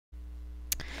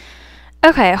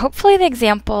Okay, hopefully the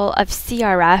example of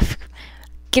CRF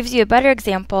gives you a better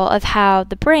example of how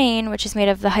the brain, which is made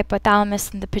of the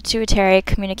hypothalamus and the pituitary,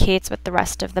 communicates with the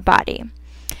rest of the body.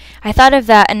 I thought of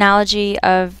that analogy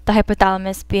of the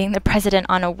hypothalamus being the president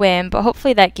on a whim, but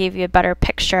hopefully that gave you a better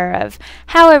picture of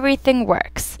how everything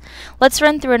works. Let's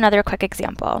run through another quick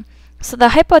example. So the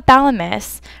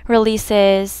hypothalamus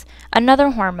releases another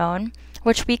hormone,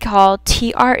 which we call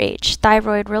TRH,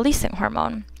 thyroid releasing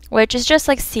hormone, which is just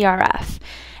like CRF,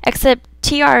 except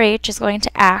TRH is going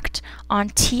to act on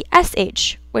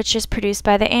TSH, which is produced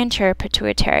by the anterior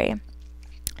pituitary,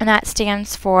 and that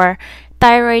stands for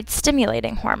thyroid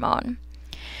stimulating hormone.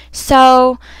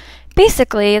 So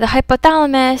basically, the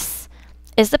hypothalamus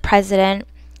is the president,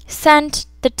 sent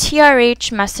the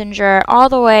TRH messenger all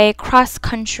the way cross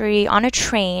country on a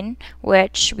train,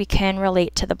 which we can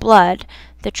relate to the blood.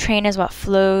 The train is what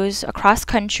flows across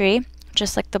country,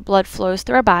 just like the blood flows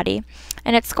through our body,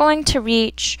 and it's going to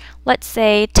reach, let's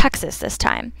say, Texas this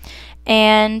time.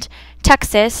 And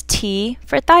Texas, T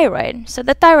for thyroid, so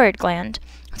the thyroid gland.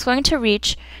 It's going to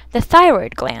reach the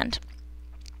thyroid gland.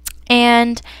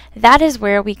 And that is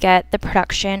where we get the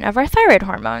production of our thyroid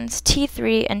hormones,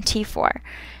 T3 and T4.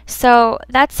 So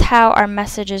that's how our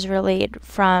message is relayed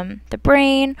from the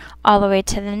brain all the way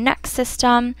to the next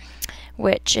system,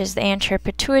 which is the anterior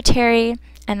pituitary,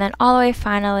 and then all the way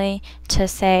finally to,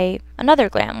 say, another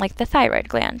gland, like the thyroid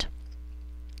gland.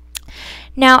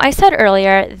 Now, I said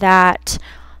earlier that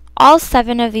all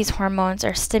 7 of these hormones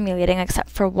are stimulating except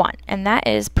for one, and that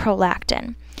is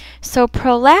prolactin. So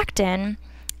prolactin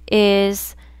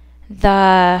is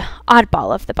the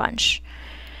oddball of the bunch.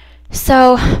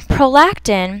 So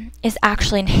prolactin is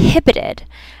actually inhibited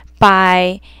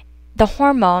by the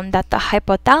hormone that the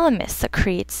hypothalamus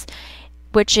secretes,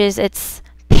 which is its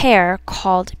pair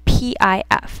called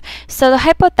PIF. So the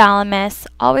hypothalamus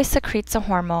always secretes a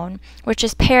hormone which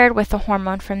is paired with a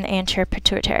hormone from the anterior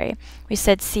pituitary. We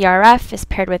said CRF is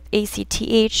paired with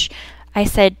ACTH. I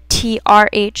said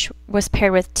TRH was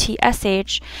paired with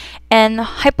TSH, and the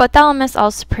hypothalamus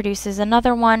also produces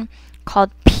another one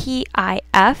called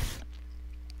PIF,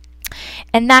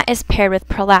 and that is paired with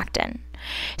prolactin.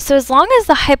 So as long as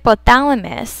the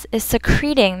hypothalamus is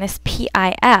secreting this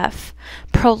PIF,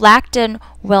 prolactin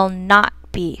will not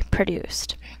be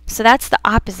produced. So that's the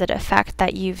opposite effect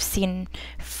that you've seen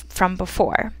from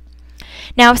before.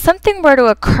 Now, if something were to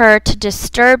occur to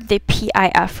disturb the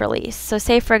PIF release, so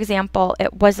say for example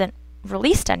it wasn't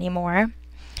released anymore,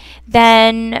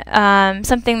 then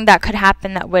something that could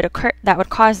happen that would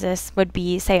cause this would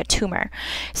be, say, a tumor.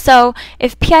 So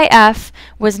if PIF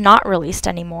was not released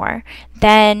anymore,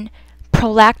 then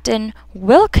prolactin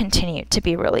will continue to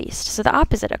be released. So the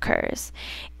opposite occurs.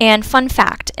 And fun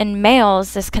fact, in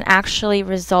males, this can actually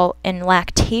result in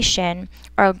lactation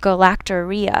or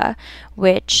galactorrhea,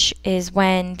 which is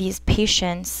when these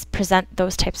patients present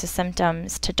those types of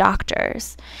symptoms to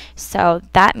doctors. So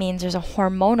that means there's a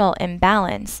hormonal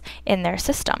imbalance in their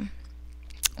system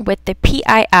with the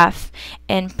PIF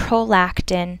and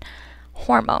prolactin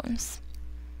hormones.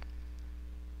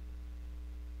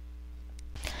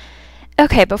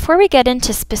 Okay, before we get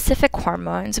into specific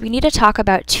hormones, we need to talk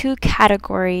about 2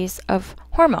 categories of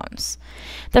hormones.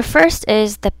 The first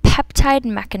is the peptide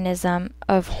mechanism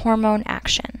of hormone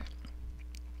action.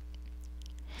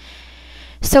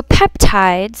 So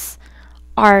peptides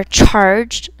are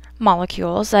charged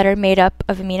molecules that are made up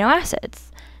of amino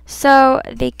acids. So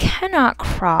they cannot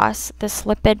cross this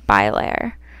lipid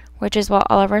bilayer, which is what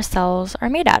all of our cells are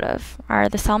made out of, are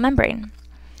the cell membrane.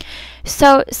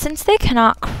 So since they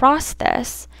cannot cross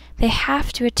this, they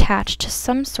have to attach to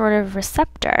some sort of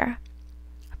receptor,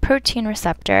 a protein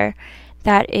receptor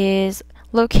that is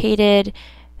located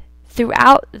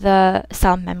throughout the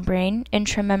cell membrane,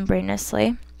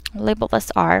 intramembranously. I'll label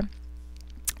this R.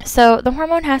 So the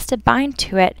hormone has to bind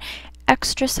to it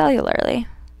extracellularly,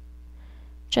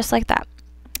 just like that.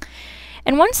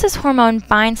 And once this hormone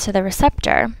binds to the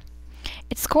receptor,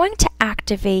 it's going to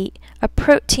activate a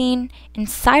protein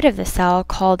inside of the cell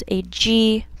called a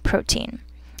G protein.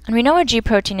 And we know a G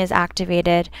protein is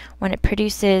activated when it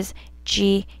produces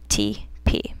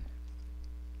GTP.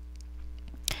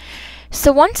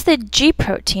 So once the G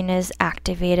protein is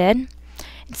activated,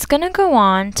 it's going to go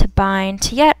on to bind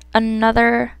to yet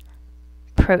another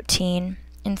protein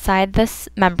inside this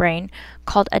membrane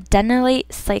called adenylate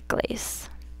cyclase.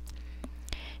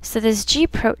 So this G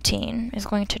protein is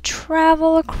going to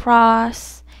travel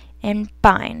across and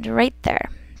bind right there,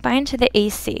 bind to the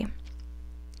AC.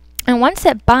 And once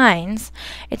it binds,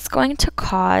 it's going to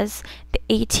cause the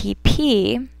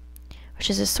ATP, which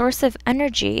is a source of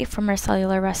energy from our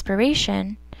cellular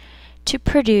respiration, to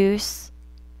produce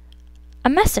a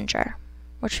messenger,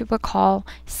 which we would call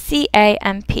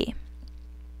CAMP.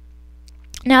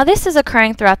 Now this is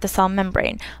occurring throughout the cell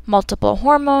membrane. Multiple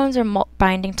hormones are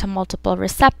binding to multiple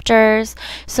receptors,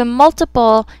 so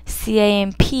multiple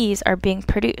CAMPs are being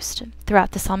produced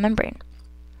throughout the cell membrane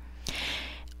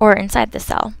or inside the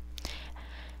cell.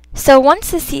 So once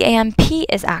the CAMP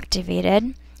is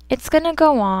activated, it's going to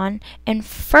go on and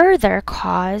further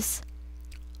cause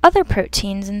other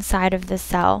proteins inside of the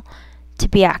cell to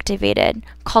be activated,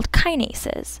 called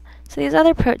kinases. So these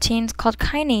other proteins called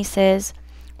kinases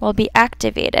will be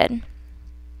activated.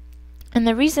 And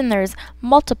the reason there's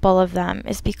multiple of them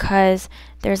is because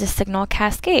there's a signal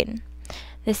cascade.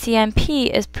 The CMP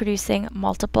is producing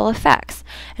multiple effects.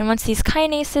 And once these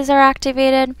kinases are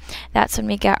activated, that's when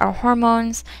we get our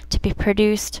hormones to be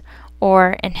produced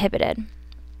or inhibited.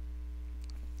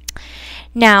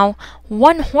 Now,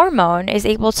 one hormone is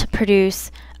able to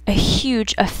produce a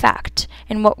huge effect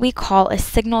in what we call a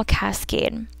signal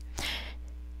cascade.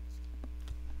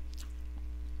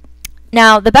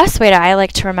 Now, the best way that I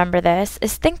like to remember this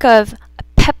is think of a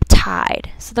peptide.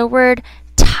 So the word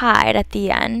tide at the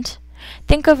end.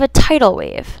 Think of a tidal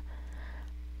wave.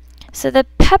 So the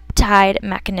peptide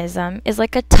mechanism is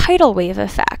like a tidal wave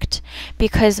effect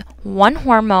because one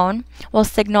hormone will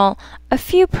signal a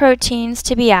few proteins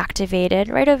to be activated,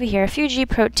 right over here, a few G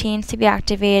proteins to be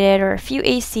activated or a few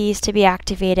ACs to be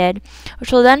activated,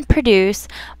 which will then produce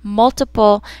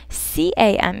multiple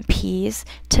CAMPs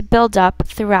to build up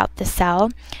throughout the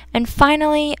cell, and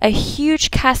finally a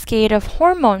huge cascade of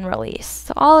hormone release.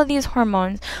 So all of these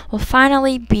hormones will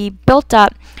finally be built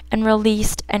up and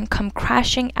released and come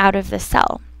crashing out of the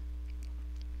cell.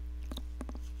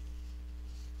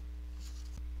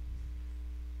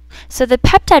 So the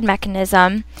peptide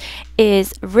mechanism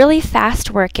is really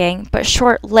fast working but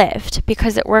short-lived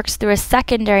because it works through a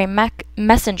secondary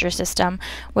messenger system,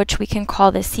 which we can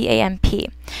call the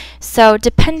CAMP. So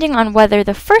depending on whether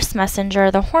the first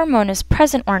messenger, the hormone, is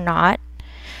present or not,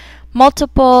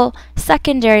 multiple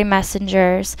secondary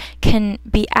messengers can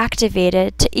be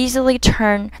activated to easily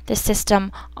turn the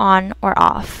system on or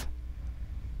off.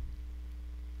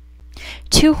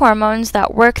 Two hormones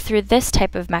that work through this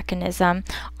type of mechanism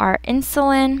are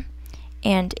insulin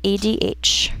and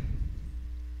ADH.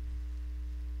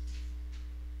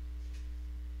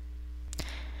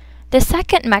 The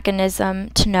second mechanism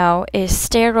to know is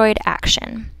steroid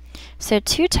action. So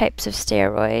two types of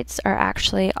steroids are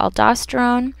actually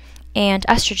aldosterone and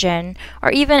estrogen,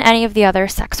 or even any of the other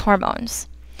sex hormones.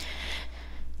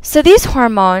 So these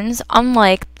hormones,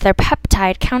 unlike their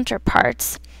peptide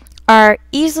counterparts, are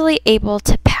easily able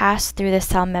to pass through the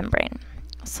cell membrane.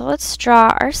 So let's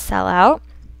draw our cell out,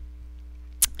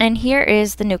 and here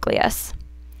is the nucleus.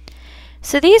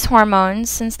 So these hormones,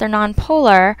 since they're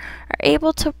nonpolar, are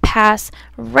able to pass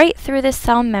right through the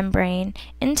cell membrane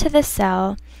into the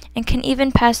cell and can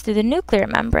even pass through the nuclear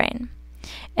membrane.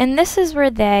 And this is where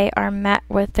they are met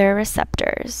with their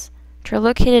receptors, which are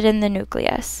located in the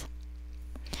nucleus.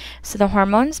 So the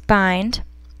hormones bind,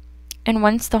 and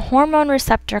once the hormone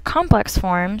receptor complex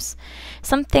forms,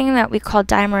 something that we call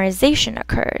dimerization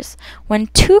occurs when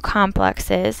two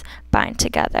complexes bind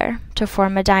together to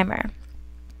form a dimer.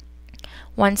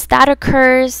 Once that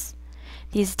occurs,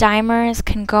 these dimers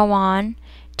can go on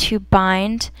to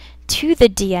bind to the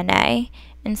DNA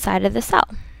inside of the cell.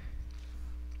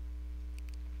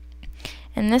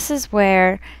 And this is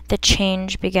where the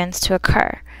change begins to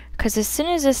occur. Because as soon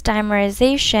as this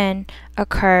dimerization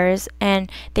occurs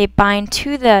and they bind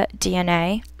to the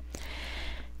DNA,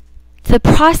 the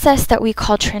process that we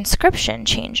call transcription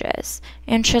changes.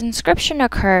 And transcription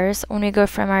occurs when we go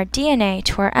from our DNA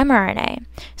to our mRNA.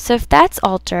 So if that's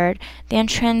altered, then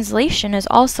translation is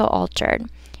also altered.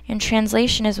 And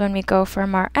translation is when we go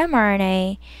from our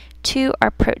mRNA to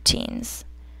our proteins.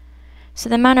 So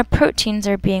the amount of proteins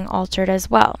are being altered as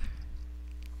well.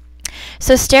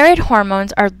 So steroid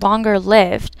hormones are longer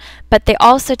lived, but they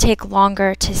also take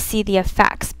longer to see the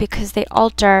effects because they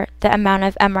alter the amount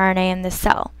of mRNA in the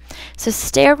cell. So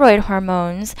steroid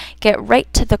hormones get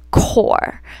right to the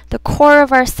core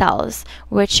of our cells,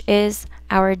 which is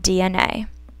our DNA.